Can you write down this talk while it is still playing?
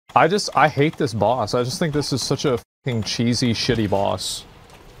I hate this boss. I just think this is such a fucking cheesy, shitty boss.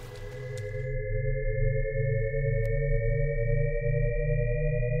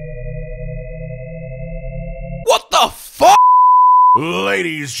 What the fuck?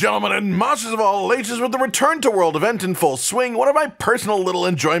 Ladies, gentlemen, and monsters of all ages, with the Return to World event in full swing, one of my personal little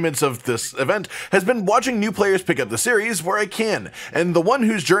enjoyments of this event has been watching new players pick up the series where I can, and the one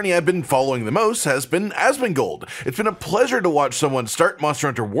whose journey I've been following the most has been Asmongold. It's been a pleasure to watch someone start Monster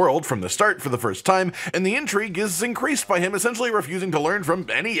Hunter World from the start for the first time, and the intrigue is increased by him essentially refusing to learn from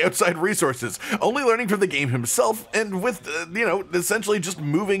any outside resources, only learning from the game himself, and with, essentially just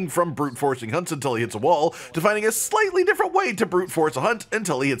moving from brute forcing hunts until he hits a wall, to finding a slightly different way to brute force a hunt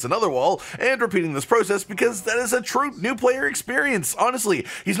until he hits another wall, and repeating this process because that is a true new player experience. Honestly,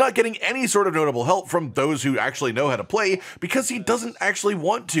 he's not getting any sort of notable help from those who actually know how to play because he doesn't actually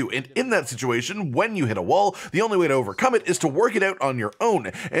want to, and in that situation, when you hit a wall, the only way to overcome it is to work it out on your own,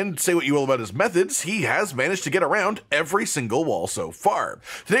 and say what you will about his methods, he has managed to get around every single wall so far.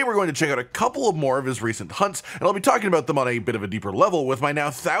 Today we're going to check out a couple of more of his recent hunts, and I'll be talking about them on a bit of a deeper level with my now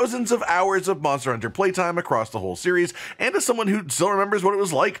thousands of hours of Monster Hunter playtime across the whole series, and as someone who still remembers what it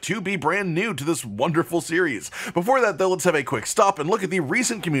was like to be brand new to this wonderful series. Before that though, let's have a quick stop and look at the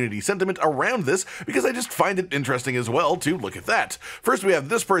recent community sentiment around this, because I just find it interesting as well to look at that. First we have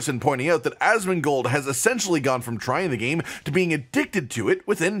this person pointing out that Asmongold has essentially gone from trying the game to being addicted to it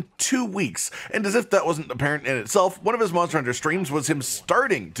within 2 weeks, and as if that wasn't apparent in itself, one of his Monster Hunter streams was him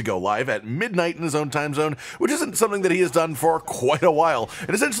starting to go live at midnight in his own time zone, which isn't something that he has done for quite a while,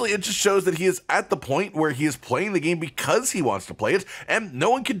 and essentially it just shows that he is at the point where he is playing the game because he wants to play it, and no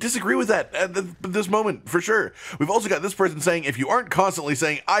one can disagree with that at this moment, for sure. We've also got this person saying, if you aren't constantly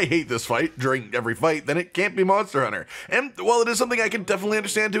saying, I hate this fight, during every fight, then it can't be Monster Hunter. And while it is something I can definitely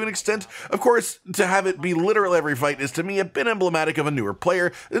understand to an extent, of course, to have it be literal every fight is to me a bit emblematic of a newer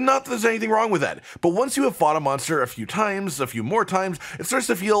player, and not that there's anything wrong with that. But once you have fought a monster a few times, a few more times, it starts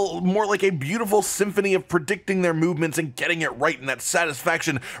to feel more like a beautiful symphony of predicting their movements and getting it right in that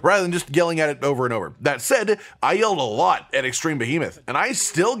satisfaction, rather than just yelling at it over and over. That said, I yelled a lot at Extreme Behemoth, and I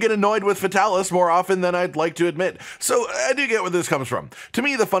still get annoyed with Fatalis more often than I'd like to admit. So I do get where this comes from. To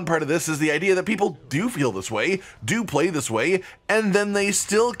me, the fun part of this is the idea that people do feel this way, do play this way, and then they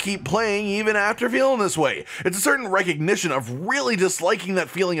still keep playing even after feeling this way. It's a certain recognition of really disliking that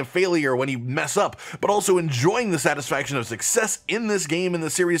feeling of failure when you mess up, but also enjoying the satisfaction of success in this game and the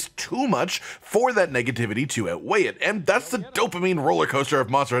series too much for that negativity to outweigh it. And that's the dopamine roller coaster of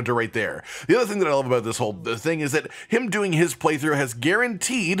Monster Hunter right there. The other thing that I love about this whole thing is that him doing his playthrough has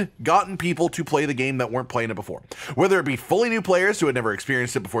guaranteed gotten people to play the game that weren't playing it before. Whether it be fully new players who had never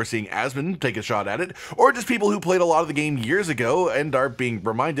experienced it before seeing Asmon take a shot at it, or just people who played a lot of the game years ago and are being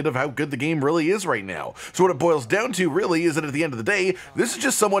reminded of how good the game really is right now. So what it boils down to really is that at the end of the day, this is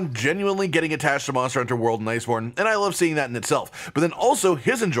just someone genuinely getting attached to Monster Hunter World and Iceborne, and I love seeing that in itself. But then also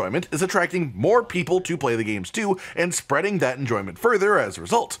his enjoyment is attracting more people to play the games too, and spreading that enjoyment further as a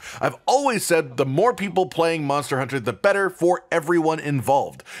result. I've always said the more people playing Monster Hunter, the better for everyone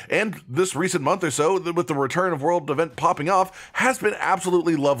involved. And this recent month or so, with the Return of World event popping off, has been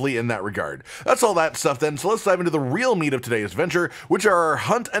absolutely lovely in that regard. That's all that stuff then, so let's dive into the real meat of today's adventure, which are our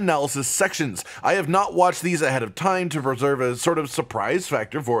hunt analysis sections. I have not watched these ahead of time to preserve a sort of surprise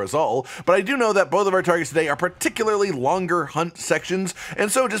factor for us all, but I do know that both of our targets today are particularly longer hunt sections,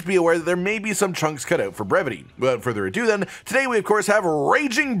 and so just be aware that there may be some chunks cut out for brevity. Without further ado then, today we of course have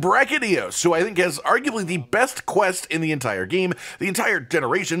Raging Brachydios, who I think has arguably the best quest in the entire game, the entire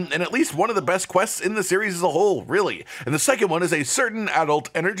generation, and at least one of the best quests in the series as a whole, really. And the second one is a certain adult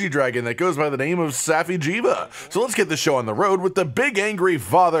energy dragon that goes by the name of Safi'jiiva. So let's get this show on the road with the big angry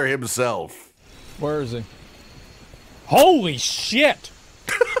father himself. Where is he? Holy shit!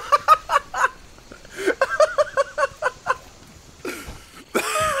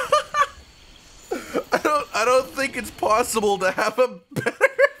 I don't think it's possible to have a better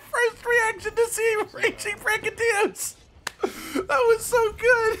first reaction to seeing Raging Brachydios. That was so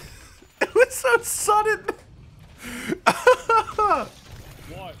good. It was so sudden.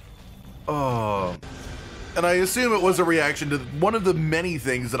 What? Oh. And I assume it was a reaction to one of the many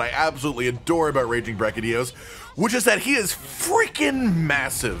things that I absolutely adore about Raging Brachydios, which is that he is freaking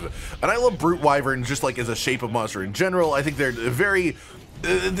massive. And I love brute wyverns just like as a shape of monster in general. I think they're very,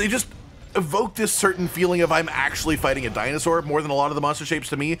 they just evoke this certain feeling of I'm actually fighting a dinosaur more than a lot of the monster shapes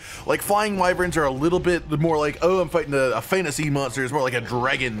to me. Like flying wyverns are a little bit more like, oh, I'm fighting a fantasy monster. It's more like a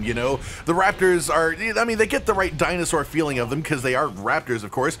dragon, you know? The raptors are, I mean, they get the right dinosaur feeling of them because they are raptors,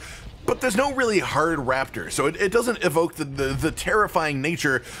 of course. but there's no really hard raptor, so it doesn't evoke the terrifying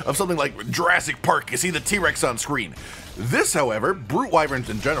nature of something like Jurassic Park. You see the T-Rex on screen. This, however, brute wyverns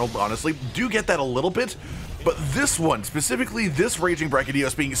in general, honestly, do get that a little bit, but this one, specifically this Raging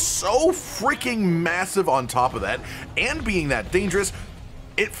Brachydios being so freaking massive on top of that, and being that dangerous,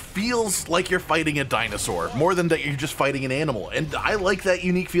 it feels like you're fighting a dinosaur, more than that you're just fighting an animal, and I like that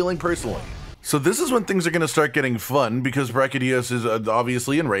unique feeling personally. So this is when things are going to start getting fun, because Brachydios is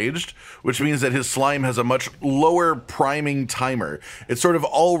obviously enraged, which means that his slime has a much lower priming timer. It's sort of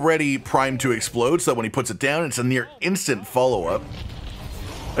already primed to explode, so that when he puts it down, it's a near instant follow-up.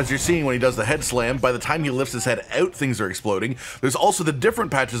 As you're seeing when he does the head slam, by the time he lifts his head out, things are exploding. There's also the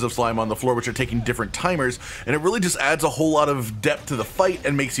different patches of slime on the floor, which are taking different timers, and it really just adds a whole lot of depth to the fight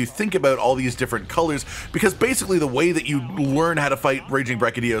and makes you think about all these different colors, because basically the way that you learn how to fight Raging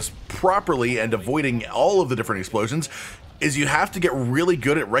Brachydios properly and avoiding all of the different explosions is you have to get really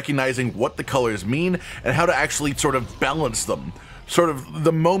good at recognizing what the colors mean and how to actually sort of balance them. Sort of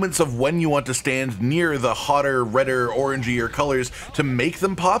the moments of when you want to stand near the hotter, redder, orangier colors to make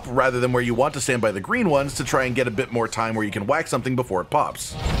them pop, rather than where you want to stand by the green ones to try and get a bit more time where you can whack something before it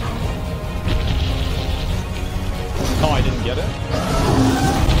pops. Oh, I didn't get it?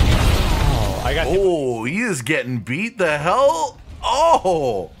 Oh, I got hit. Oh, he is getting beat. The hell?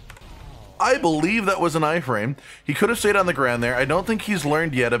 Oh! I believe that was an iframe. He could have stayed on the ground there. I don't think he's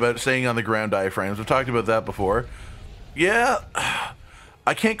learned yet about staying on the ground iframes. We've talked about that before. Yeah,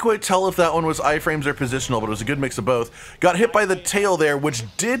 I can't quite tell if that one was iframes or positional, but it was a good mix of both. Got hit by the tail there, which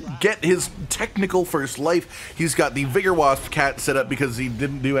did get his technical first life. He's got the Vigor Wasp cat set up because he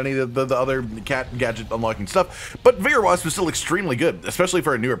didn't do any of the other cat gadget unlocking stuff. But Vigor Wasp is still extremely good, especially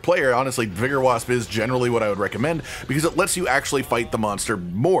for a newer player. Honestly, Vigor Wasp is generally what I would recommend because it lets you actually fight the monster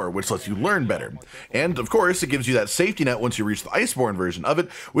more, which lets you learn better. And of course, it gives you that safety net once you reach the Iceborne version of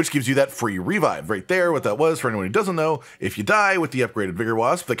it, which gives you that free revive. Right there, what that was, for anyone who doesn't know, if you die with the upgraded Vigor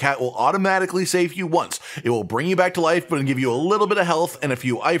Wasp, the cat will automatically save you once. It will bring you back to life, but it'll give you a little bit of health and a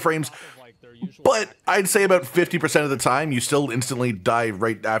few iframes. But I'd say about 50% of the time, you still instantly die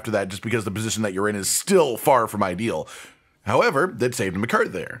right after that, just because the position that you're in is still far from ideal. However, that saved him a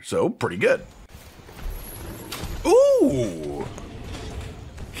card there, so pretty good. Ooh!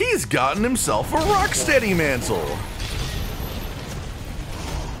 He's gotten himself a Rocksteady mantle.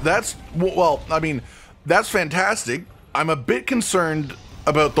 That's, well, I mean, that's fantastic. I'm a bit concerned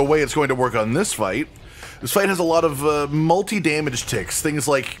about the way it's going to work on this fight. This fight has a lot of multi-damage ticks, things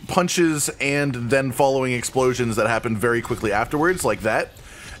like punches and then following explosions that happen very quickly afterwards, like that,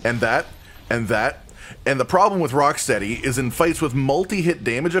 and that, and that. And the problem with Rocksteady is in fights with multi-hit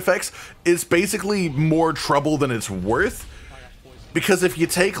damage effects, it's basically more trouble than it's worth. Because if you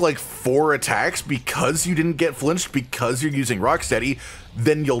take like 4 attacks because you didn't get flinched because you're using Rocksteady,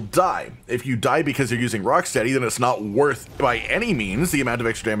 then you'll die. If you die because you're using Rocksteady, then it's not worth by any means the amount of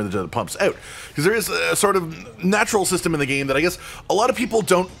extra damage that it pumps out. Because there is a sort of natural system in the game that I guess a lot of people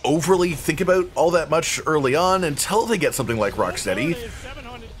don't overly think about all that much early on until they get something like Rocksteady.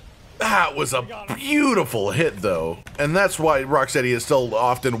 That was a beautiful hit though, and that's why Rocksteady is still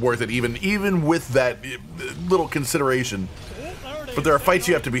often worth it even with that little consideration. But there are fights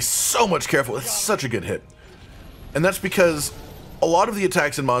you have to be so much careful. It's such a good hit. And that's because a lot of the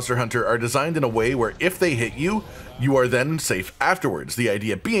attacks in Monster Hunter are designed in a way where if they hit you, you are then safe afterwards. The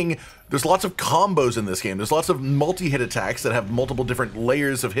idea being, there's lots of combos in this game. There's lots of multi-hit attacks that have multiple different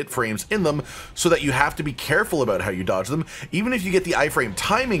layers of hit frames in them, so that you have to be careful about how you dodge them. Even if you get the iframe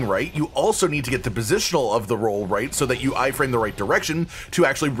timing right, you also need to get the positional of the roll right, so that you iframe the right direction to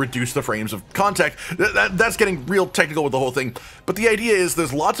actually reduce the frames of contact. That's getting real technical with the whole thing. But the idea is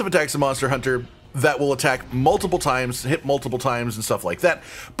there's lots of attacks in Monster Hunter that will attack multiple times, hit multiple times, and stuff like that,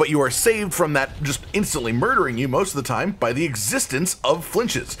 but you are saved from that just instantly murdering you most of the time by the existence of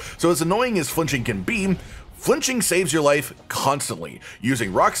flinches. So as annoying as flinching can be, flinching saves your life constantly.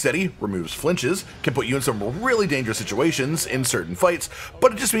 Using Rocksteady removes flinches, can put you in some really dangerous situations in certain fights,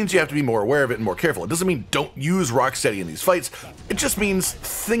 but it just means you have to be more aware of it and more careful. It doesn't mean don't use Rocksteady in these fights, it just means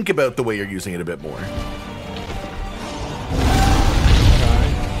think about the way you're using it a bit more.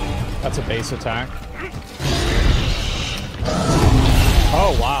 That's a base attack.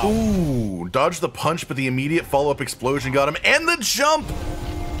 Oh, wow. Ooh, dodged the punch, but the immediate follow-up explosion got him, and the jump!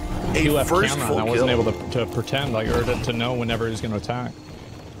 A first full kill. I wasn't able to pretend, like, or to know whenever he's going to attack.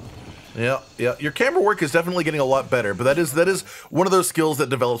 Yeah. Your camera work is definitely getting a lot better, but that is one of those skills that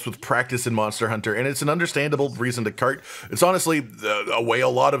develops with practice in Monster Hunter, and it's an understandable reason to cart. It's honestly a way a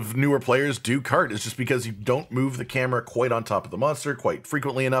lot of newer players do cart. It's just because you don't move the camera quite on top of the monster quite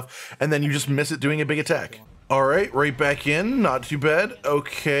frequently enough, and then you just miss it doing a big attack. All right back in. Not too bad.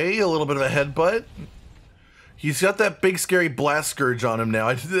 Okay, a little bit of a headbutt. He's got that big scary blast scourge on him now.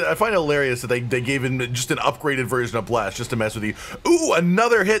 I find it hilarious that they gave him just an upgraded version of blast just to mess with you. Ooh,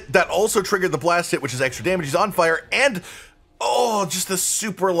 another hit that also triggered the blast hit, which is extra damage. He's on fire, and oh, just a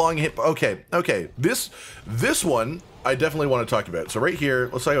super long hit. Okay. This one I definitely want to talk about. So right here,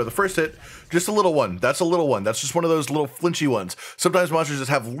 let's talk about the first hit. Just a little one. That's a little one. That's just one of those little flinchy ones. Sometimes monsters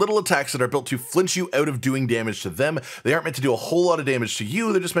just have little attacks that are built to flinch you out of doing damage to them. They aren't meant to do a whole lot of damage to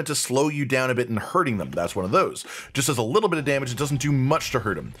you. They're just meant to slow you down a bit and hurting them. That's one of those. Just does a little bit of damage. It doesn't do much to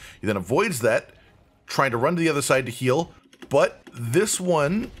hurt him. He then avoids that, trying to run to the other side to heal. But this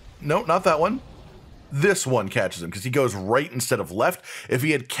one, no, not that one. This one catches him because he goes right instead of left. If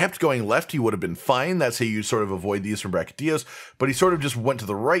he had kept going left, he would have been fine. That's how you sort of avoid these from Brachydios. But he sort of just went to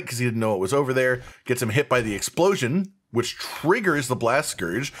the right because he didn't know it was over there. Gets him hit by the explosion, which triggers the blast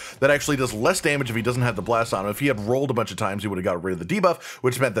scourge. That actually does less damage if he doesn't have the blast on him. If he had rolled a bunch of times, he would have got rid of the debuff,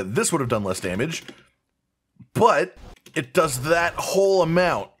 which meant that this would have done less damage. But it does that whole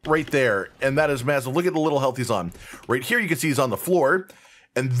amount right there, and that is massive. Look at the little health he's on. Right here, you can see he's on the floor.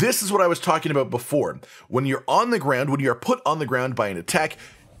 And this is what I was talking about before. When you're on the ground, when you're put on the ground by an attack,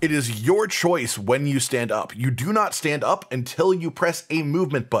 it is your choice when you stand up. You do not stand up until you press a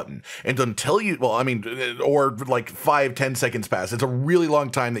movement button. And until you, well, I mean, or like 5-10 seconds pass. It's a really long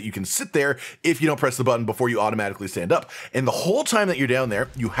time that you can sit there if you don't press the button before you automatically stand up. And the whole time that you're down there,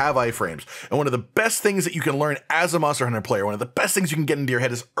 you have iframes. And one of the best things that you can learn as a Monster Hunter player, one of the best things you can get into your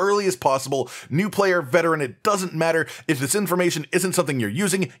head as early as possible, new player, veteran, it doesn't matter. If this information isn't something you're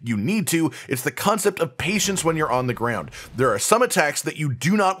using, you need to. It's the concept of patience when you're on the ground. There are some attacks that you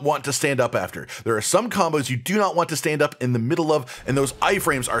do not want to stand up after. There are some combos you do not want to stand up in the middle of, and those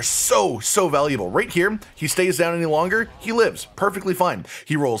iframes are so valuable. Right here, he stays down any longer, he lives perfectly fine.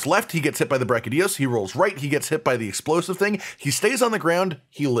 He rolls left, he gets hit by the Brachydios. He rolls right, he gets hit by the explosive thing. He stays on the ground,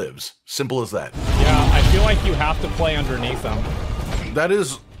 he lives. Simple as that. Yeah, I feel like you have to play underneath them. That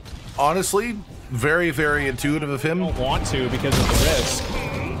is honestly very intuitive of him. I don't want to because of the risk.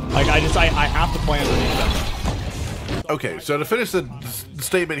 Like, I have to play underneath them. Okay, so to finish the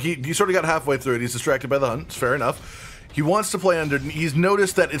statement, he sort of got halfway through it. He's distracted by the hunt. It's fair enough. He wants to play under. He's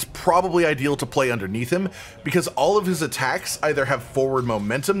noticed that it's probably ideal to play underneath him because all of his attacks either have forward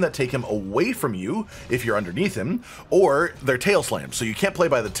momentum that take him away from you if you're underneath him, or they're tail slams. So you can't play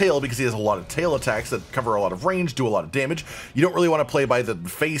by the tail because he has a lot of tail attacks that cover a lot of range, do a lot of damage. You don't really want to play by the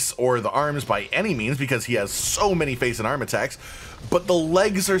face or the arms by any means because he has so many face and arm attacks. But the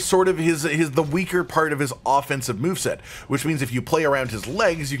legs are sort of the weaker part of his offensive moveset, which means if you play around his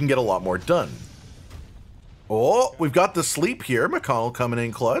legs, you can get a lot more done. Oh, we've got the sleep here. McConnell coming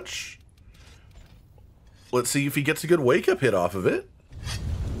in clutch. Let's see if he gets a good wake-up hit off of it.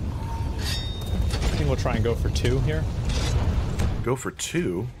 I think we'll try and go for 2 here. Go for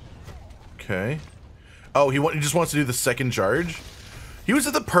 2? Okay. Oh, he just wants to do the second charge? He was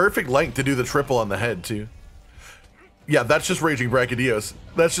at the perfect length to do the triple on the head, too. Yeah, that's just Raging Brachydios.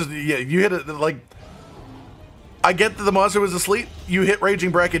 That's just, yeah, you hit it, like... I get that the monster was asleep. You hit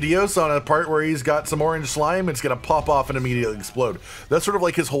Raging Brachydios on a part where he's got some orange slime, it's gonna pop off and immediately explode. That's sort of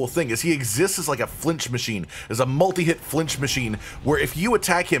like his whole thing, is he exists as like a flinch machine, as a multi-hit flinch machine, where if you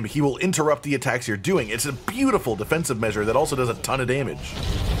attack him, he will interrupt the attacks you're doing. It's a beautiful defensive measure that also does a ton of damage.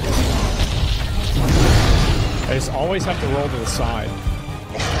 I just always have to roll to the side.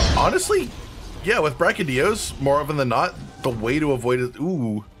 Honestly, yeah, with Brachydios, more often than not, the way to avoid it...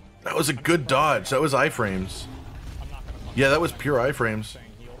 Ooh, that was a good dodge. That was iframes. Yeah, that was pure iframes.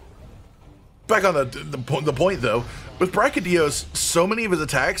 Back on the point, though, with Brachydios, so many of his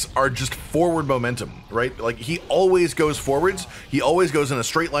attacks are just forward momentum, right? Like, he always goes forwards. He always goes in a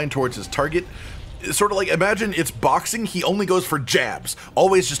straight line towards his target. It's sort of like, imagine it's boxing, he only goes for jabs.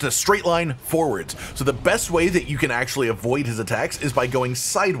 Always just a straight line forwards. So the best way that you can actually avoid his attacks is by going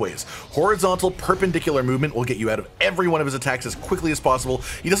sideways. Horizontal, perpendicular movement will get you out of every one of his attacks as quickly as possible.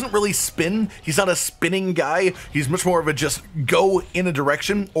 He doesn't really spin. He's not a spinning guy. He's much more of a just go in a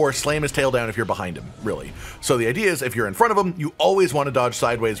direction or slam his tail down if you're behind him, really. So the idea is if you're in front of him, you always want to dodge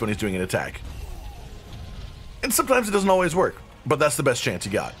sideways when he's doing an attack. And sometimes it doesn't always work, but that's the best chance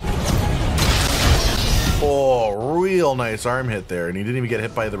you got. Oh, real nice arm hit there, and he didn't even get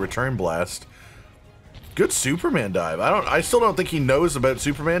hit by the return blast. Good Superman dive. I still don't think he knows about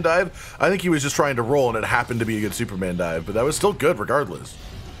Superman dive. I think he was just trying to roll, and it happened to be a good Superman dive, but that was still good regardless.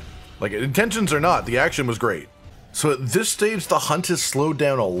 Like, intentions or not, the action was great. So at this stage, the hunt has slowed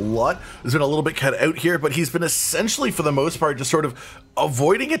down a lot. There's been a little bit cut out here, but he's been essentially, for the most part, just sort of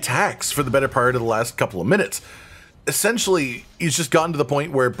avoiding attacks for the better part of the last couple of minutes. essentially, he's just gotten to the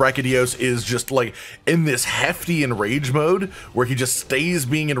point where Brachydios is just like in this hefty enrage mode where he just stays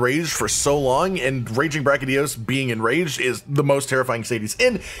being enraged for so long, and Raging Brachydios being enraged is the most terrifying state he's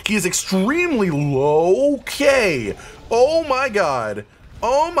in. He is extremely low. Okay. Oh my god.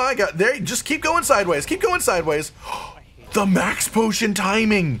 Oh my god. There, just keep going sideways. Keep going sideways. The max potion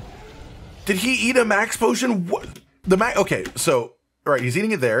timing. Did he eat a max potion? What? Okay, so, all right, he's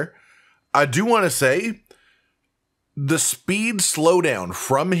eating it there. I do want to say, the speed slowdown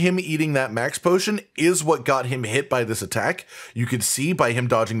from him eating that max potion is what got him hit by this attack. You could see by him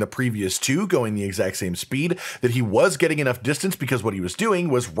dodging the previous two, going the exact same speed, that he was getting enough distance because what he was doing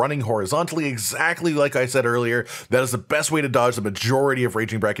was running horizontally, exactly like I said earlier. That is the best way to dodge the majority of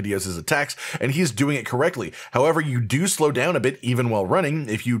Raging Brachydios' attacks, and he's doing it correctly. However, you do slow down a bit even while running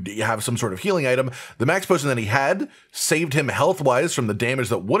if you have some sort of healing item. The max potion that he had saved him health-wise from the damage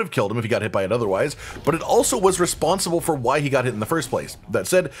that would have killed him if he got hit by it otherwise, but it also was responsible for why he got hit in the first place. That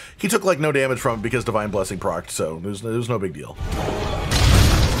said, he took like no damage from it because Divine Blessing procced, so there's no big deal.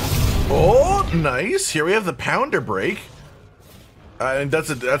 Oh, nice. Here we have the Pounder Break. And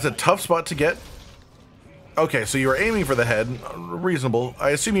that's a tough spot to get. Okay, so you were aiming for the head. Reasonable. I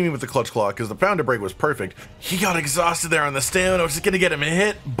assume you mean with the Clutch Claw, because the Pounder Break was perfect. He got exhausted there on the stamina, which is going to get him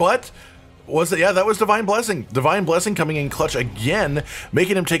hit, but was it? Yeah, that was Divine Blessing. Divine Blessing coming in clutch again,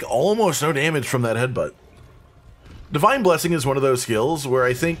 making him take almost no damage from that headbutt. Divine Blessing is one of those skills where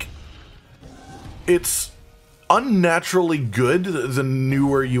I think it's unnaturally good the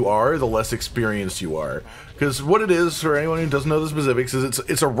newer you are, the less experienced you are. Because what it is, for anyone who doesn't know the specifics, is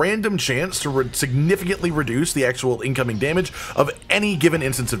it's a random chance to significantly reduce the actual incoming damage of any given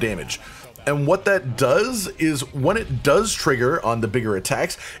instance of damage. And what that does is, when it does trigger on the bigger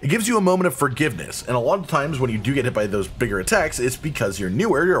attacks, it gives you a moment of forgiveness. And a lot of times when you do get hit by those bigger attacks, it's because you're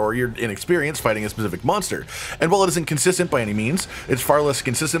newer or you're inexperienced fighting a specific monster. And while it isn't consistent by any means, it's far less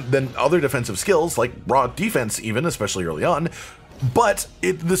consistent than other defensive skills, like raw defense even, especially early on. But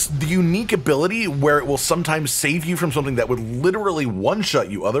the unique ability where it will sometimes save you from something that would literally one-shot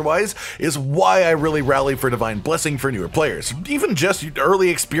you otherwise is why I really rally for Divine Blessing for newer players, even just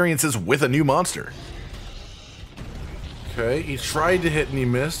early experiences with a new monster. Okay, he tried to hit and he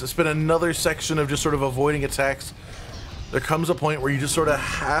missed. It's been another section of just sort of avoiding attacks. There comes a point where you just sort of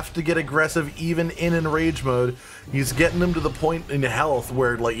have to get aggressive even in enrage mode. He's getting him to the point in health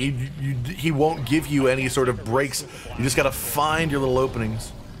where like he won't give you any sort of breaks. You just gotta find your little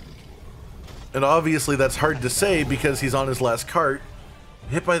openings. And obviously that's hard to say because he's on his last cart.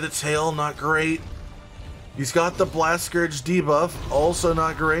 Hit by the tail, not great. He's got the Blast Scourge debuff, also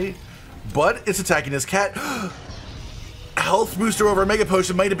not great. But it's attacking his cat. Health booster over Mega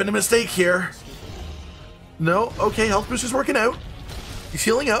Potion might have been a mistake here. No, okay, health booster's working out. He's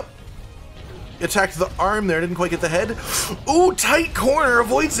healing up. Attacked the arm there, didn't quite get the head. Ooh, tight corner,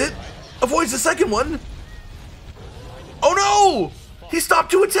 avoids it. Avoids the second one. Oh no! He stopped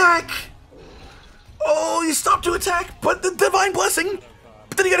to attack! Oh, he stopped to attack, but the Divine Blessing.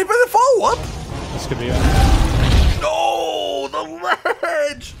 But then he got hit by the follow-up. This could be it. No, the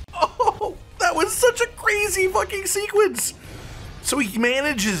ledge! Oh, that was such a crazy fucking sequence. So he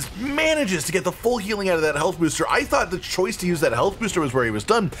manages to get the full healing out of that health booster. I thought the choice to use that health booster was where he was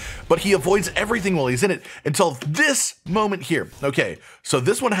done, but he avoids everything while he's in it until this moment here. Okay, so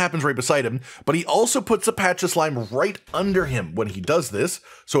this one happens right beside him, but he also puts a patch of slime right under him when he does this,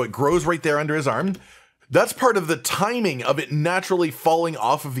 so it grows right there under his arm. That's part of the timing of it naturally falling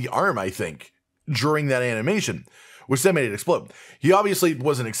off of the arm, I think, during that animation, which then made it explode. He obviously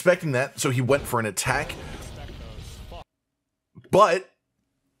wasn't expecting that, so he went for an attack. But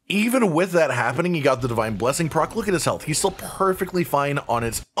even with that happening, he got the Divine Blessing proc. Look at his health. He's still perfectly fine on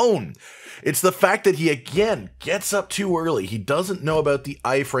its own. It's the fact that he, again, gets up too early. He doesn't know about the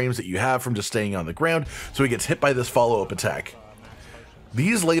iframes that you have from just staying on the ground, so he gets hit by this follow-up attack.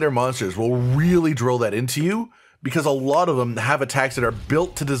 These later monsters will really drill that into you, because a lot of them have attacks that are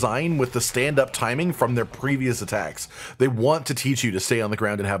built to design with the stand-up timing from their previous attacks. They want to teach you to stay on the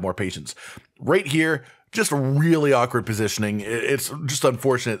ground and have more patience. Right here, just really awkward positioning. It's just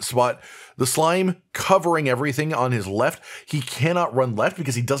unfortunate spot. The slime covering everything on his left. He cannot run left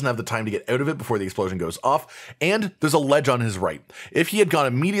because he doesn't have the time to get out of it before the explosion goes off. And there's a ledge on his right. If he had gone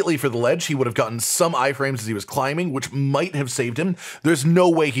immediately for the ledge, he would have gotten some iframes as he was climbing, which might have saved him. There's no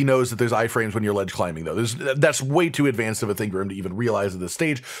way he knows that there's iframes when you're ledge climbing, though. That's way too advanced of a thing for him to even realize at this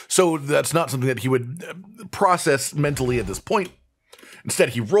stage. So that's not something that he would process mentally at this point.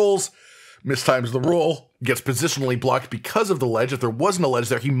 Instead, he rolls, mistimes the roll, gets positionally blocked because of the ledge. If there wasn't a ledge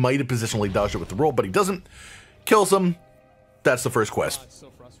there, he might have positionally dodged it with the roll, but he doesn't. Kills him. That's the first quest.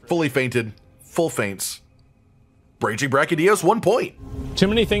 Fully fainted, full faints. Raging Brachydios 1 point. Too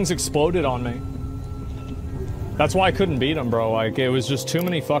many things exploded on me. That's why I couldn't beat him, bro. Like, it was just too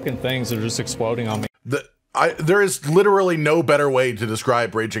many fucking things that are just exploding on me. There is literally no better way to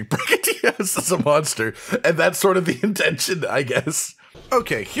describe Raging Brachydios as a monster, and that's sort of the intention, I guess.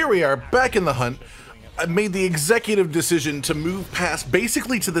 Okay, here we are, back in the hunt. I made the executive decision to move past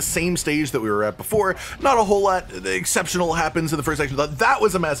basically to the same stage that we were at before. Not a whole lot exceptional happens in the first section. That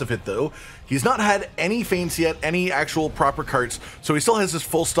was a massive hit, though. He's not had any feints yet, any actual proper carts, so he still has his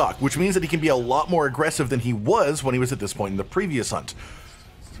full stock, which means that he can be a lot more aggressive than he was when he was at this point in the previous hunt.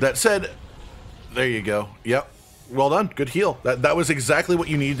 That said, there you go. Yep. Well done. Good heal. That was exactly what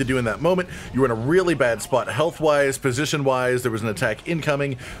you needed to do in that moment. You were in a really bad spot health-wise, position-wise. There was an attack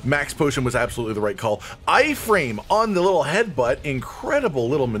incoming. Max potion was absolutely the right call. Iframe on the little headbutt. Incredible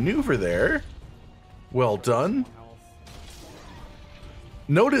little maneuver there. Well done.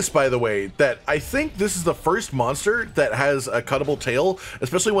 Notice, by the way, that I think this is the first monster that has a cuttable tail,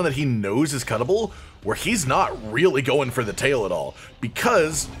 especially one that he knows is cuttable, where he's not really going for the tail at all,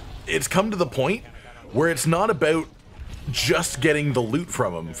 because it's come to the point where it's not about just getting the loot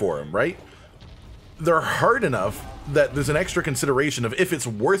from him for him, right? They're hard enough that there's an extra consideration of if it's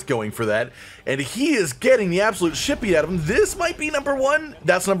worth going for that, and he is getting the absolute shit beat out of him. This might be number one.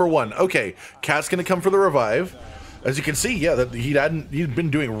 That's number one. Okay, Cat's gonna come for the revive. As you can see, yeah, that he'd been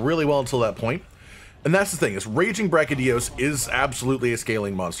doing really well until that point. And that's the thing, is Raging Brachydios is absolutely a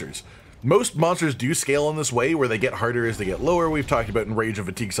scaling monsters. Most monsters do scale in this way, where they get harder as they get lower. We've talked about enrage and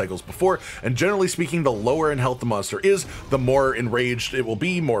fatigue cycles before, and generally speaking, the lower in health the monster is, the more enraged it will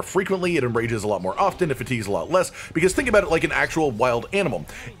be more frequently. It enrages a lot more often, it fatigues a lot less, because think about it like an actual wild animal.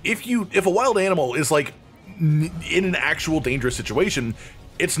 If a wild animal is like in an actual dangerous situation,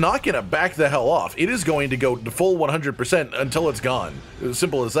 it's not going to back the hell off. It is going to go to full 100% until it's gone. As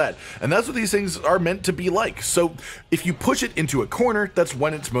simple as that. And that's what these things are meant to be like. So if you push it into a corner, that's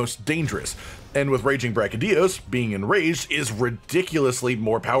when it's most dangerous. And with Raging Brachydios, being enraged is ridiculously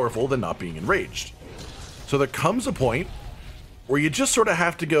more powerful than not being enraged. So there comes a point where you just sort of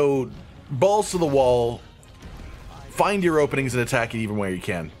have to go balls to the wall, find your openings and attack it even where you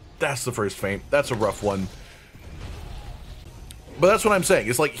can. That's the first feint. That's a rough one. But that's what I'm saying.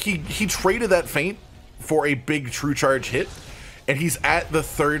 It's like he traded that feint for a big true charge hit, and he's at the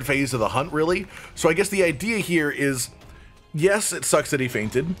third phase of the hunt, really. So I guess the idea here is, yes, it sucks that he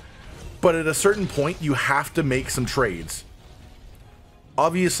feinted, but at a certain point, you have to make some trades.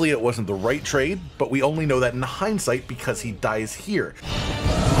 Obviously, it wasn't the right trade, but we only know that in hindsight because he dies here.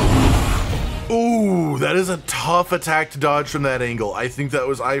 Ooh, that is a tough attack to dodge from that angle. I think that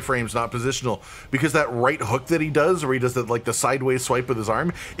was iframes, not positional, because that right hook that he does, where he does the sideways swipe with his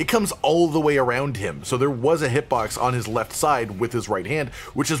arm, it comes all the way around him. So there was a hitbox on his left side with his right hand,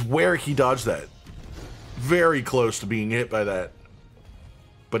 which is where he dodged that. Very close to being hit by that.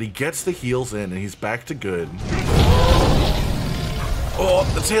 But he gets the heals in, and he's back to good.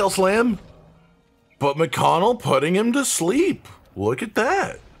 Oh, the tail slam. But McConnell putting him to sleep. Look at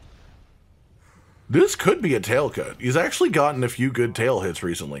that. This could be a tail cut. He's actually gotten a few good tail hits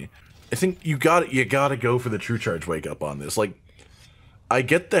recently. I think you gotta go for the true charge wake up on this. Like, I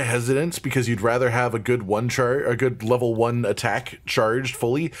get the hesitance because you'd rather have a good level 1 attack charged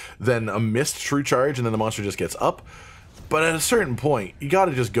fully than a missed true charge and then the monster just gets up. But at a certain point, you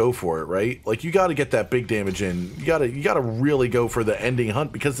gotta just go for it, right? Like, you gotta get that big damage in. You gotta really go for the ending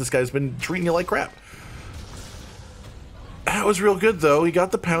hunt because this guy's been treating you like crap. That was real good though. He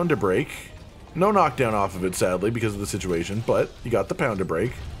got the pound to break. No knockdown off of it, sadly, because of the situation, but you got the pound to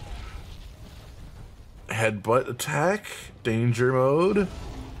break. Headbutt attack. Danger mode.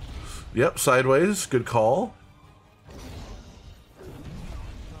 Yep, sideways. Good call.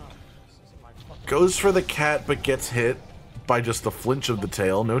 Goes for the cat, but gets hit by just the flinch of the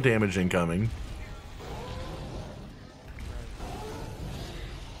tail. No damage incoming.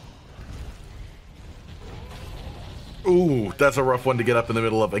 Ooh, that's a rough one to get up in the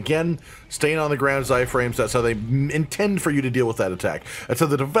middle of. Again, staying on the ground is iframes. That's how they intend for you to deal with that attack. That's how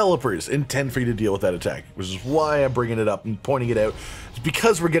the developers intend for you to deal with that attack, which is why I'm bringing it up and pointing it out. It's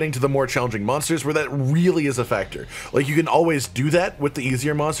because we're getting to the more challenging monsters where that really is a factor. Like, you can always do that with the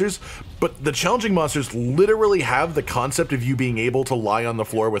easier monsters, but the challenging monsters literally have the concept of you being able to lie on the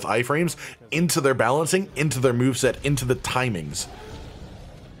floor with iframes into their balancing, into their moveset, into the timings.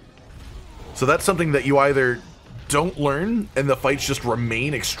 So that's something that you either don't learn and the fights just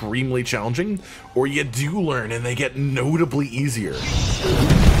remain extremely challenging, or you do learn and they get notably easier.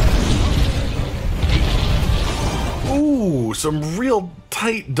 Ooh, some real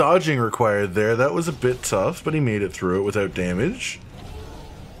tight dodging required there. That was a bit tough, but he made it through it without damage.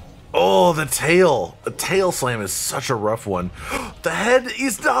 Oh, the tail. The tail slam is such a rough one. The head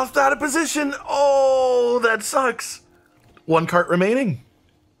is knocked out of position. Oh, that sucks. 1 cart remaining.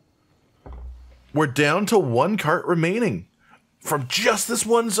 We're down to 1 cart remaining from just this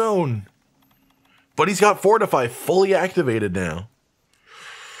one zone. But he's got Fortify fully activated now.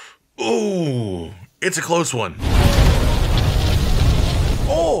 Ooh, it's a close one.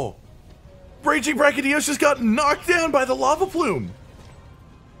 Oh, Raging Brachydios just got knocked down by the lava plume.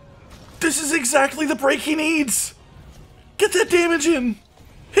 This is exactly the break he needs. Get that damage in.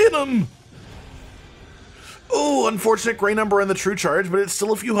 Hit him. Oh, unfortunate gray number on the true charge, but it's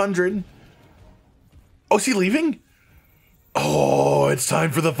still a few hundred. Oh, is he leaving? Oh, it's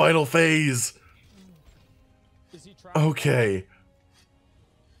time for the final phase. Okay.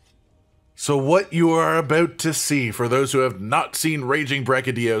 So what you are about to see, for those who have not seen Raging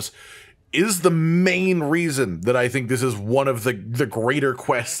Brachydios, is the main reason that I think this is one of the greater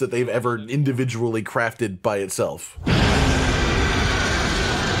quests that they've ever individually crafted by itself.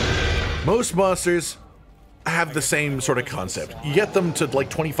 Most monsters have the same sort of concept. You get them to like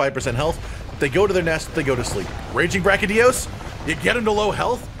 25% health, they go to their nest, they go to sleep. Raging Brachydios, you get him to low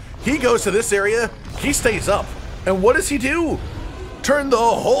health, he goes to this area, he stays up. And what does he do? Turn the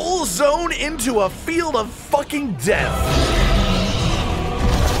whole zone into a field of fucking death.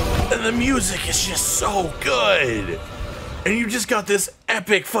 And the music is just so good. And you just got this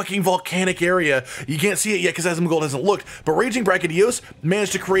epic fucking volcanic area. You can't see it yet because Asmongold hasn't looked, but Raging Brachydios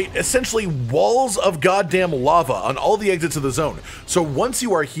managed to create essentially walls of goddamn lava on all the exits of the zone. So once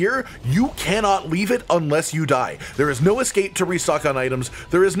you are here, you cannot leave it unless you die. There is no escape to restock on items.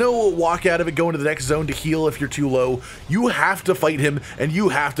 There is no walk out of it going to the next zone to heal if you're too low. You have to fight him, and you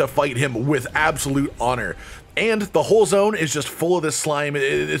have to fight him with absolute honor. And the whole zone is just full of this slime.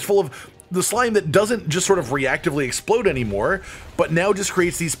 It's full of the slime that doesn't just sort of reactively explode anymore, but now just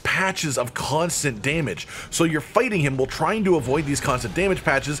creates these patches of constant damage. So you're fighting him while trying to avoid these constant damage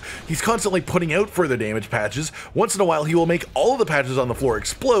patches. He's constantly putting out further damage patches. Once in a while, he will make all of the patches on the floor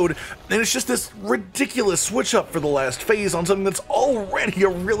explode, and it's just this ridiculous switch up for the last phase on something that's already a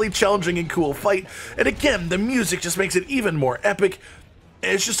really challenging and cool fight. And again, the music just makes it even more epic.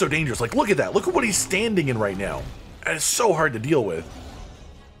 And it's just so dangerous. Like, look at that. Look at what he's standing in right now. And it's so hard to deal with.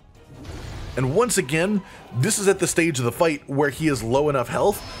 And once again, this is at the stage of the fight where he is low enough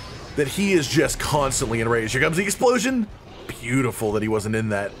health that he is just constantly enraged. Here comes the explosion. Beautiful that he wasn't in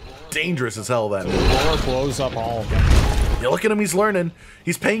that. Dangerous as hell then. The floor blows up all of them. Yeah, look at him, he's learning.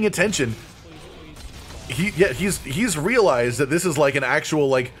 He's paying attention. He's realized that this is like an actual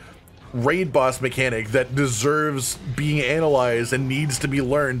like raid boss mechanic that deserves being analyzed and needs to be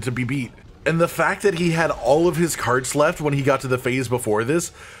learned to be beat. And the fact that he had all of his cards left when he got to the phase before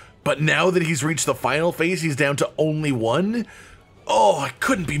this, but now that he's reached the final phase, he's down to only 1. Oh, it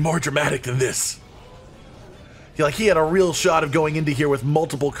couldn't be more dramatic than this. He had a real shot of going into here with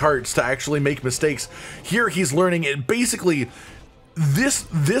multiple carts to actually make mistakes. Here he's learning it. Basically,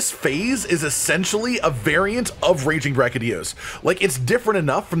 this phase is essentially a variant of Raging Brachydios. Like, it's different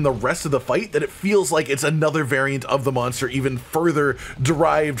enough from the rest of the fight that it feels like it's another variant of the monster, even further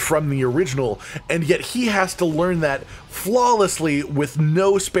derived from the original, and yet he has to learn that flawlessly with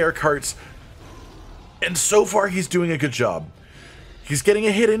no spare carts, and so far he's doing a good job. He's getting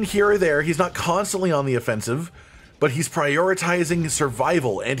a hit in here or there, he's not constantly on the offensive, but he's prioritizing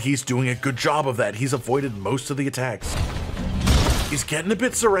survival, and he's doing a good job of that. He's avoided most of the attacks. He's getting a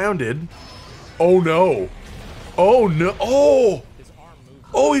bit surrounded. Oh no. Oh no. Oh!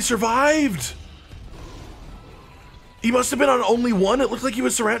 Oh, he survived! He must have been on only 1. It looked like he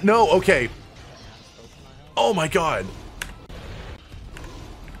was surrounded. No, okay. Oh my god.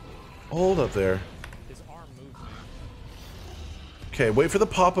 Hold up there. Okay, wait for the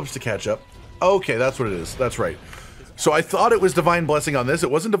pop-ups to catch up. Okay, that's what it is. That's right. So I thought it was Divine Blessing on this.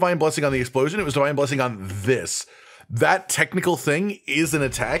 It wasn't Divine Blessing on the explosion. It was Divine Blessing on this. That technical thing is an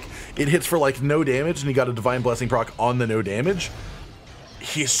attack. It hits for like no damage, and he got a Divine Blessing proc on the no damage.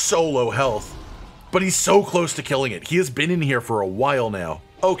 He's so low health, but he's so close to killing it. He has been in here for a while now.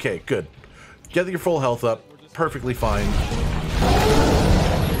 Okay, good. Get your full health up. Perfectly fine.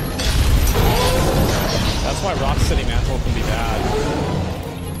 That's why Rock City Mantle can be bad.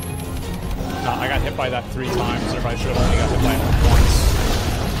 I got hit by that 3 times, or I should have only got hit by it once.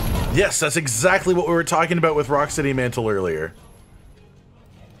 Yes, that's exactly what we were talking about with Rock City Mantle earlier.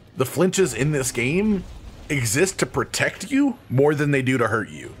 The flinches in this game exist to protect you more than they do to hurt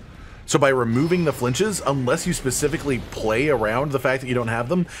you. So by removing the flinches, unless you specifically play around the fact that you don't have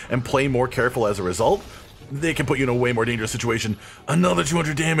them and play more careful as a result, they can put you in a way more dangerous situation. Another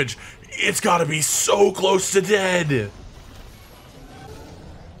 200 damage. It's gotta be so close to dead.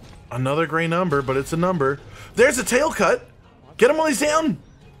 Another gray number, but it's a number. There's a tail cut. Get him while he's down.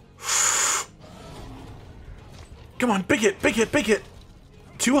 Come on, big hit, big hit, big hit.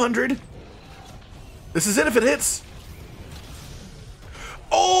 200. This is it if it hits.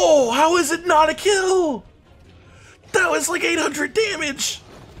 Oh, how is it not a kill? That was like 800 damage.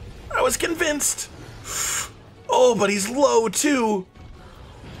 I was convinced. Oh, but he's low too.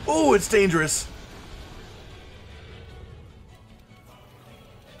 Oh, it's dangerous.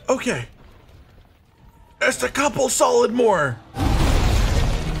 Okay. Just a couple solid more.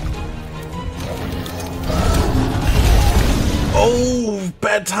 Oh,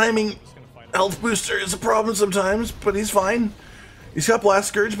 bad timing. Health booster is a problem sometimes, but he's fine. He's got Blast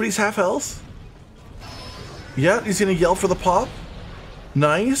Scourge, but he's half health. Yeah, he's gonna yell for the pop.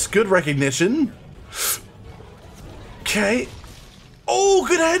 Nice, good recognition. Okay. Oh,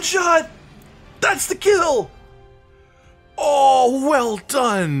 good headshot! That's the kill! Oh, well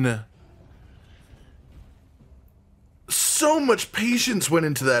done! So much patience went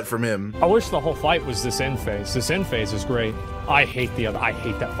into that from him. I wish the whole fight was this end phase. This end phase is great. I hate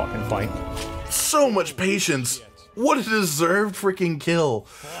that fucking fight. So much patience. What a deserved freaking kill.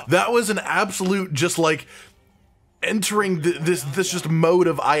 That was an absolute just like entering this just mode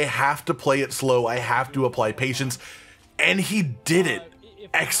of I have to play it slow, I have to apply patience, and he did it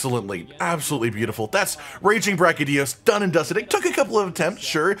excellently. Absolutely beautiful. That's Raging Brachydios, done and dusted. It took a couple of attempts,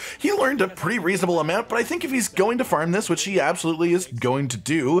 sure. He learned a pretty reasonable amount, but I think if he's going to farm this, which he absolutely is going to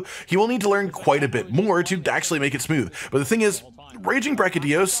do, he will need to learn quite a bit more to actually make it smooth. But the thing is, Raging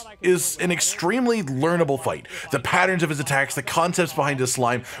Brachydios is an extremely learnable fight. The patterns of his attacks, the concepts behind his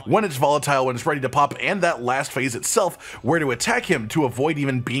slime, when it's volatile, when it's ready to pop, and that last phase itself, where to attack him to avoid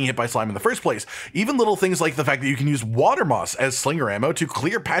even being hit by slime in the first place. Even little things like the fact that you can use water moss as slinger ammo to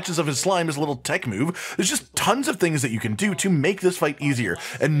clear patches of his slime as a little tech move. There's just tons of things that you can do to make this fight easier.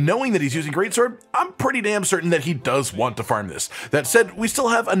 And knowing that he's using Greatsword, I'm pretty damn certain that he does want to farm this. That said, we still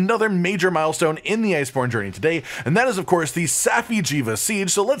have another major milestone in the Iceborne journey today, and that is of course the Safi'jiiva siege,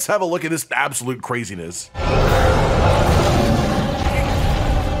 so let's have a look at this absolute craziness.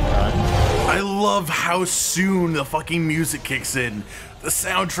 I love how soon the fucking music kicks in. The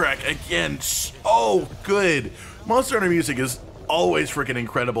soundtrack, again, so good. Monster Hunter music is always freaking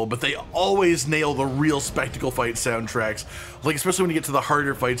incredible, but they always nail the real spectacle fight soundtracks. Like, especially when you get to the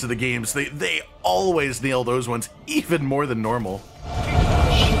harder fights of the games, they always nail those ones even more than normal.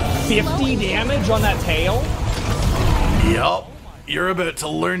 50 damage on that tail? Yup. You're about to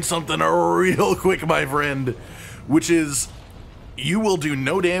learn something real quick, my friend, which is you will do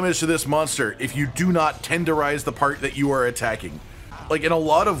no damage to this monster if you do not tenderize the part that you are attacking. Like, in a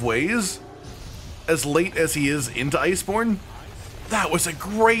lot of ways, as late as he is into Iceborne, that was a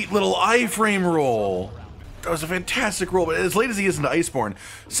great little iframe roll. That was a fantastic roll, but as late as he is into Iceborne,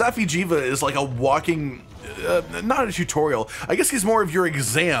 Safi'jiiva is like a walking, not a tutorial, I guess he's more of your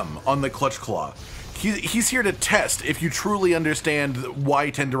exam on the Clutch Claw. He's here to test if you truly understand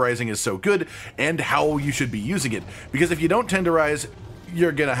why tenderizing is so good and how you should be using it. Because if you don't tenderize,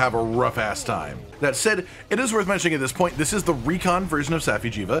 you're gonna have a rough ass time. That said, it is worth mentioning at this point, this is the recon version of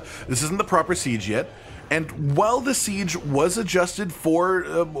Safi'jiiva. This isn't the proper siege yet. And while the siege was adjusted for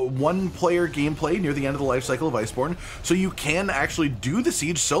one-player gameplay near the end of the life cycle of Iceborne, so you can actually do the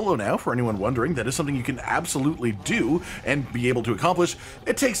siege solo now, for anyone wondering, that is something you can absolutely do and be able to accomplish.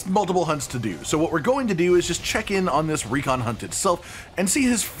 It takes multiple hunts to do. So what we're going to do is just check in on this recon hunt itself and see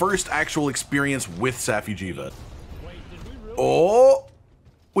his first actual experience with Safi'jiiva. Oh,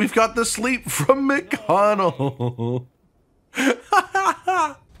 we've got the sleep from McConnell.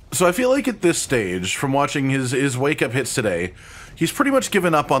 So I feel like at this stage, from watching his wake-up hits today, he's pretty much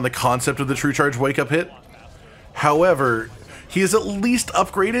given up on the concept of the True Charge wake-up hit. However, he is at least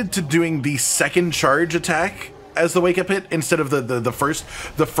upgraded to doing the second charge attack as the wake-up hit instead of the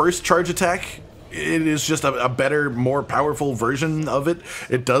first charge attack. It is just a better, more powerful version of it.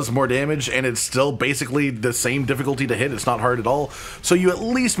 It does more damage, and it's still basically the same difficulty to hit. It's not hard at all. So you at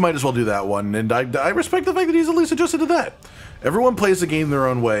least might as well do that one, and I respect the fact that he's at least adjusted to that. Everyone plays the game their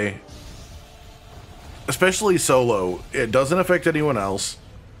own way, especially solo. It doesn't affect anyone else.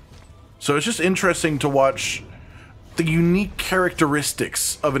 So it's just interesting to watch the unique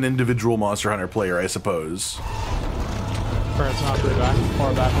characteristics of an individual Monster Hunter player, I suppose. Parents not pretty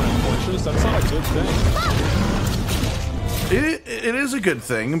far back when it pushes. That's not a good thing. It is a good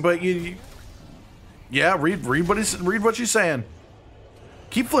thing, but yeah, read what she's saying.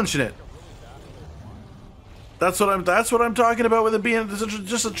 Keep flinching it. That's what I'm talking about with it being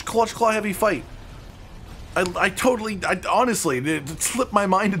just a clutch claw heavy fight. Honestly, it slipped my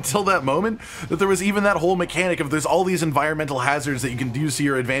mind until that moment that there was even that whole mechanic of there's all these environmental hazards that you can use to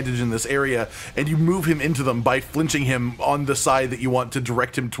your advantage in this area, and you move him into them by flinching him on the side that you want to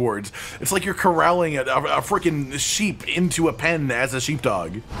direct him towards. It's like you're corralling a freaking sheep into a pen as a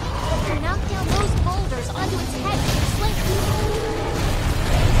sheepdog. Knock down those boulders onto its head.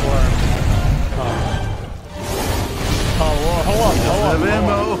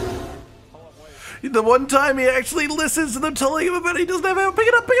 Hold on. The one time he actually listens to them telling him about it, he doesn't have ammo. Pick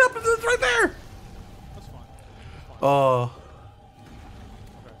it up, it's right there. That's fine. Oh.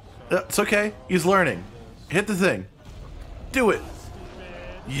 It's okay. He's learning. Hit the thing. Do it.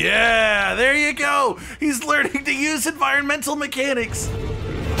 Yeah, there you go. He's learning to use environmental mechanics.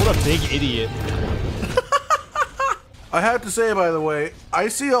 What a big idiot. I have to say, by the way, I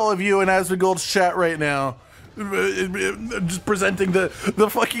see all of you in Asmongold's chat right now. Just presenting the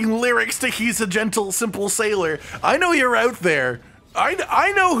fucking lyrics to "He's a Gentle, Simple Sailor." I know you're out there.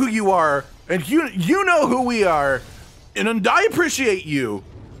 I know who you are, and you know who we are, and I appreciate you.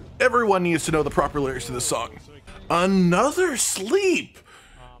 Everyone needs to know the proper lyrics to this song. Another sleep.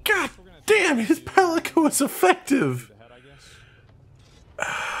 God damn, his palico is effective.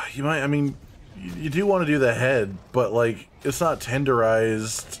 You might, I mean, you do want to do the head, but like it's not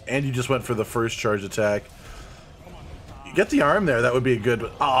tenderized, and you just went for the first charge attack. Get the arm there, that would be a good...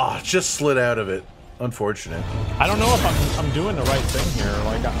 just slid out of it. Unfortunate. I don't know if I'm doing the right thing here.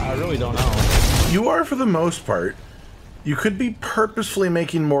 Like, I really don't know. You are for the most part. You could be purposefully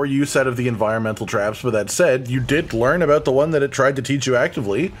making more use out of the environmental traps, but that said, you did learn about the one that it tried to teach you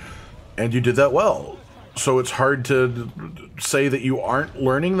actively, and you did that well. So it's hard to say that you aren't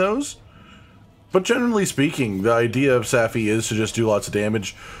learning those. But generally speaking, the idea of Safi is to just do lots of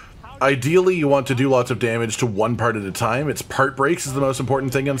damage. Ideally, you want to do lots of damage to one part at a time. Its part breaks is the most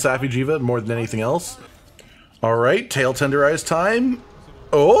important thing on Safi'jiiva, more than anything else. Alright, tail tenderize time.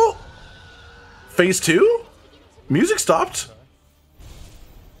 Oh! Phase 2? Music stopped.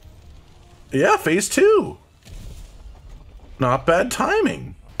 Yeah, phase 2. Not bad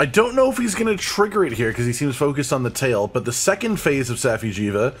timing. I don't know if he's going to trigger it here because he seems focused on the tail, but the second phase of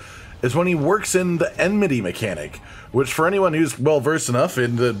Safi'jiiva is when he works in the enmity mechanic, which for anyone who's well-versed enough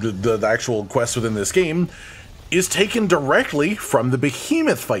in the actual quest within this game, is taken directly from the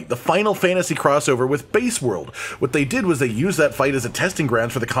Behemoth fight, the Final Fantasy crossover with Base World. What they did was they used that fight as a testing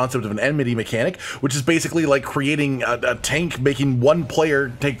ground for the concept of an enmity mechanic, which is basically like creating a tank, making one player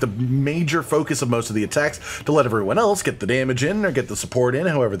take the major focus of most of the attacks to let everyone else get the damage in or get the support in,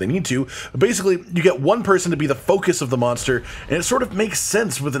 however they need to. Basically, you get one person to be the focus of the monster, and it sort of makes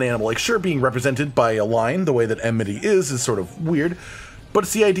sense with an animal. Like, sure, being represented by a lion, the way that enmity is sort of weird, but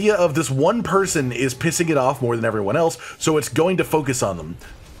it's the idea of this one person is pissing it off more than everyone else, so it's going to focus on them.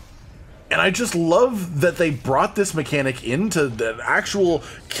 And I just love that they brought this mechanic into the actual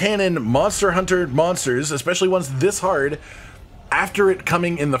canon Monster Hunter monsters, especially ones this hard, after it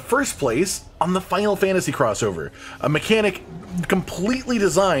coming in the first place on the Final Fantasy crossover. A mechanic completely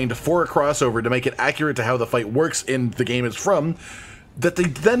designed for a crossover to make it accurate to how the fight works in the game it's from, that they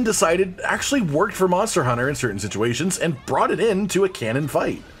then decided actually worked for Monster Hunter in certain situations and brought it into a canon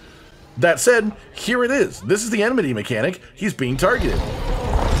fight. That said, here it is. This is the enmity mechanic. He's being targeted.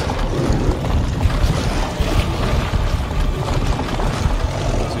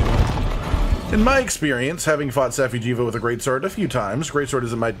 In my experience, having fought Safi'jiiva with a Great Sword a few times, Great Sword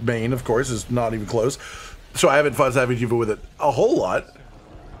isn't my main, of course, is not even close, so I haven't fought Safi'jiiva with it a whole lot,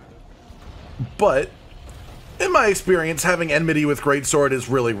 but in my experience, having enmity with Great Sword is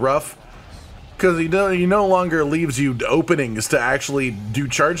really rough, because he no longer leaves you openings to actually do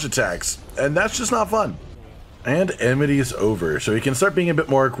charged attacks, and that's just not fun. And enmity is over, so he can start being a bit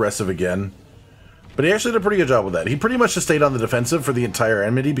more aggressive again. But he actually did a pretty good job with that. He pretty much just stayed on the defensive for the entire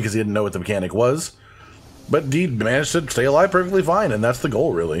enmity because he didn't know what the mechanic was. But he managed to stay alive perfectly fine, and that's the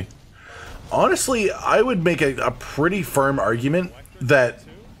goal, really. Honestly, I would make a pretty firm argument that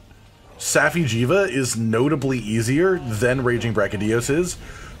Safi'jiiva is notably easier than Raging Brachydios is,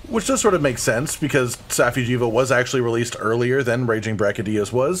 which does sort of make sense because Safi'jiiva was actually released earlier than Raging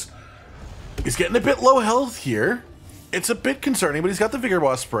Brachydios was. He's getting a bit low health here. It's a bit concerning, but he's got the Vigor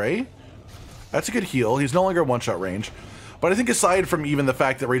Wasp spray. That's a good heal. He's no longer one-shot range. But I think aside from even the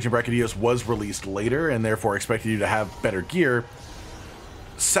fact that Raging Brachydios was released later and therefore expected you to have better gear,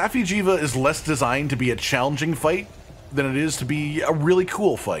 Safi'jiiva is less designed to be a challenging fight than it is to be a really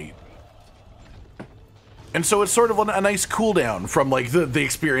cool fight. And so it's sort of a nice cooldown from like the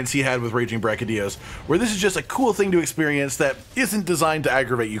experience he had with Raging Brachydios, where this is just a cool thing to experience that isn't designed to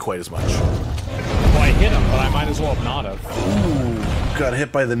aggravate you quite as much. Well, I hit him, but I might as well have not have. Ooh, got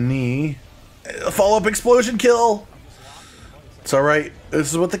hit by the knee. A follow-up explosion kill. It's alright.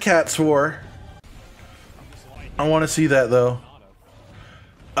 This is what the cat's for. I want to see that, though.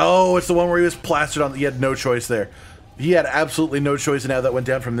 Oh, it's the one where he was plastered on. He had no choice there. He had absolutely no choice in how that went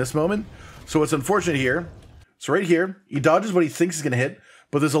down from this moment. So what's unfortunate here, so right here, he dodges what he thinks is going to hit,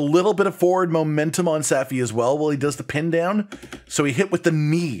 but there's a little bit of forward momentum on Safi as well while he does the pin down. So he hit with the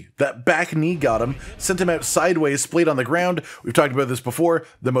knee. That back knee got him, sent him out sideways, splayed on the ground. We've talked about this before.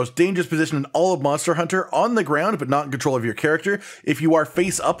 The most dangerous position in all of Monster Hunter, on the ground, but not in control of your character. If you are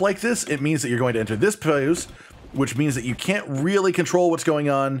face up like this, it means that you're going to enter this pose, which means that you can't really control what's going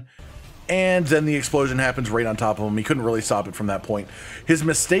on. And then the explosion happens right on top of him. He couldn't really stop it from that point. His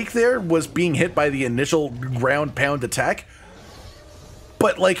mistake there was being hit by the initial ground pound attack.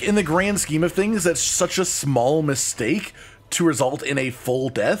 But, like, in the grand scheme of things, that's such a small mistake to result in a full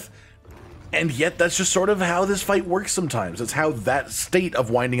death. And yet, that's just sort of how this fight works sometimes. It's how that state of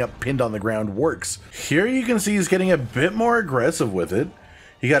winding up pinned on the ground works. Here you can see he's getting a bit more aggressive with it.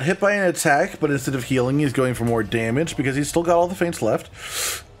 He got hit by an attack, but instead of healing, he's going for more damage because he's still got all the feints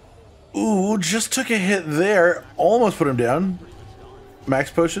left. Ooh, just took a hit there. Almost put him down.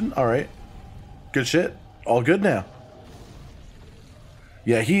 Max potion, alright. Good shit. All good now.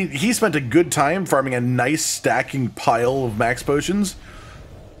 Yeah, he spent a good time farming a nice stacking pile of max potions.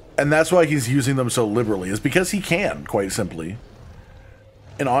 And that's why he's using them so liberally, is because he can, quite simply.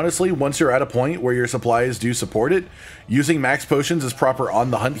 And honestly, once you're at a point where your supplies do support it, using max potions as proper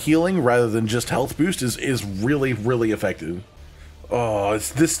on the hunt healing rather than just health boost is really, really effective. Oh, it's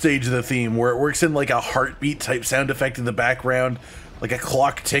this stage of the theme where it works in like a heartbeat type sound effect in the background, like a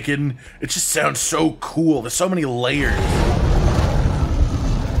clock ticking. It just sounds so cool. There's so many layers.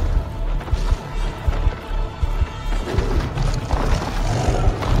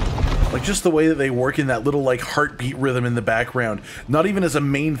 Like just the way that they work in that little like heartbeat rhythm in the background, not even as a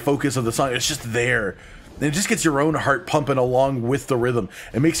main focus of the song, it's just there. And it just gets your own heart pumping along with the rhythm.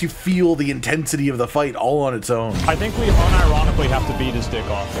 It makes you feel the intensity of the fight all on its own. I think we unironically have to beat his dick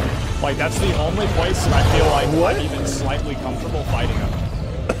off there. Like, that's the only place that I feel like I'm even slightly comfortable fighting him.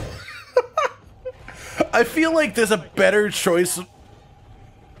 I feel like there's a better choice.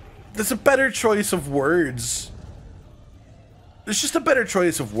 There's a better choice of words. There's just a better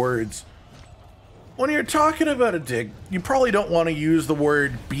choice of words. When you're talking about a dick, you probably don't want to use the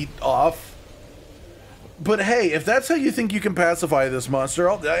word beat off. But hey, if that's how you think you can pacify this monster,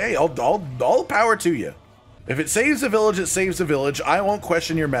 all power to you. If it saves the village, it saves the village. I won't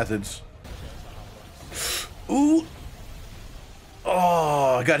question your methods. Ooh.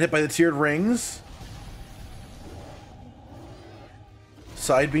 Oh, I got hit by the tiered rings.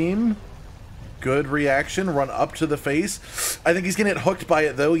 Side beam. Good reaction. Run up to the face. I think he's gonna get hooked by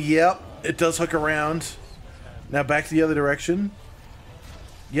it though. Yep, it does hook around. Now back to the other direction.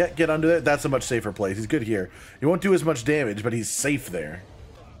 Yeah, get under there. That's a much safer place. He's good here. He won't do as much damage, but he's safe there.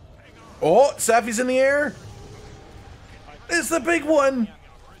 Oh, Safi's in the air. It's the big one.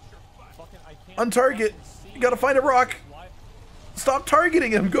 On target. You gotta find a rock. Stop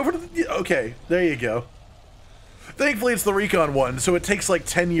targeting him. Go for the... Okay, there you go. Thankfully, it's the recon one, so it takes like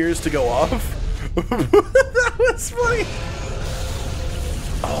 10 years to go off. That was funny.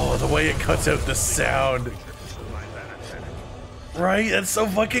 Oh, the way it cuts out the sound. Right? That's so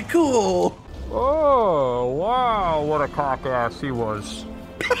fucking cool. Oh, wow, what a cock-ass he was.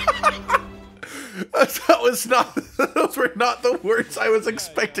 Those were not the words I was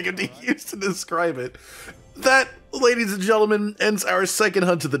expecting him to use to describe it. That, ladies and gentlemen, ends our second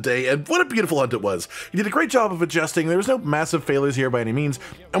hunt of the day, and what a beautiful hunt it was. He did a great job of adjusting. There was no massive failures here by any means,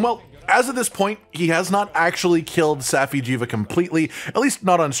 and well, as of this point, he has not actually killed Safi'jiiva completely, at least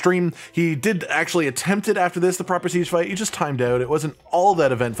not on stream. He did actually attempt it after this, the proper siege fight. He just timed out. It wasn't all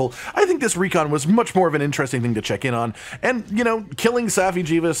that eventful. I think this recon was much more of an interesting thing to check in on. And, you know, killing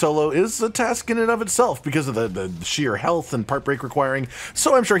Safi'jiiva solo is a task in and of itself because of the sheer health and part break requiring,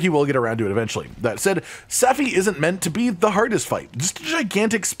 so I'm sure he will get around to it eventually. That said, Safi isn't meant to be the hardest fight. Just a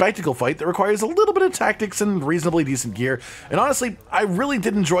gigantic spectacle fight that requires a little bit of tactics and reasonably decent gear. And honestly, I really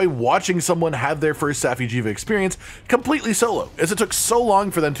did enjoy watching someone have their first Safi'jiiva experience completely solo, as it took so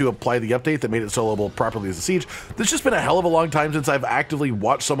long for them to apply the update that made it soloable properly as a siege. There's just been a hell of a long time since I've actively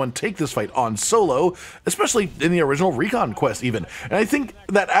watched someone take this fight on solo, especially in the original recon quest even, and I think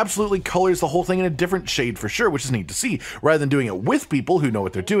that absolutely colors the whole thing in a different shade for sure, which is neat to see. Rather than doing it with people who know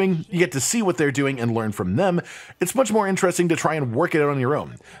what they're doing, you get to see what they're doing and learn from them. It's much more interesting to try and work it out on your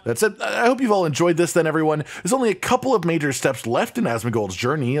own. That said, I hope you've all enjoyed this then, everyone. There's only a couple of major steps left in Asmongold's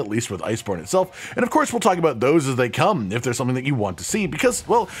journey, at least with Iceborne itself, and of course we'll talk about those as they come, if there's something that you want to see, because,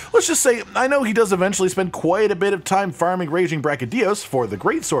 well, let's just say, I know he does eventually spend quite a bit of time farming Raging Brachydios for the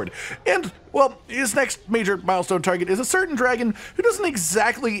Great Sword, and Well, his next major milestone target is a certain dragon who doesn't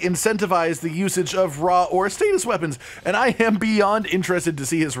exactly incentivize the usage of raw or status weapons, and I am beyond interested to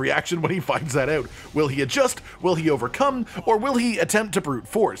see his reaction when he finds that out. Will he adjust, will he overcome, or will he attempt to brute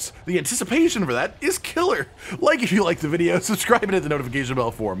force? The anticipation for that is killer. Like if you like the video, subscribe and hit the notification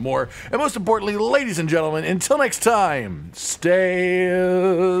bell for more, and most importantly, ladies and gentlemen, until next time, stay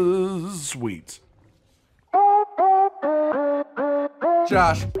sweet.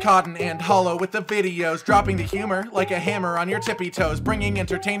 Josh, Cotton, and Hollow with the videos, dropping the humor like a hammer on your tippy toes, bringing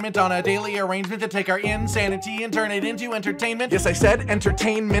entertainment on a daily arrangement to take our insanity and turn it into entertainment. Yes, I said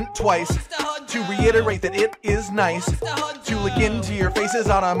entertainment twice, to reiterate that it is nice to look into your faces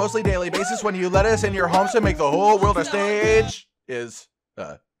on a mostly daily basis when you let us in your homes to make the whole world a stage.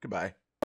 Goodbye.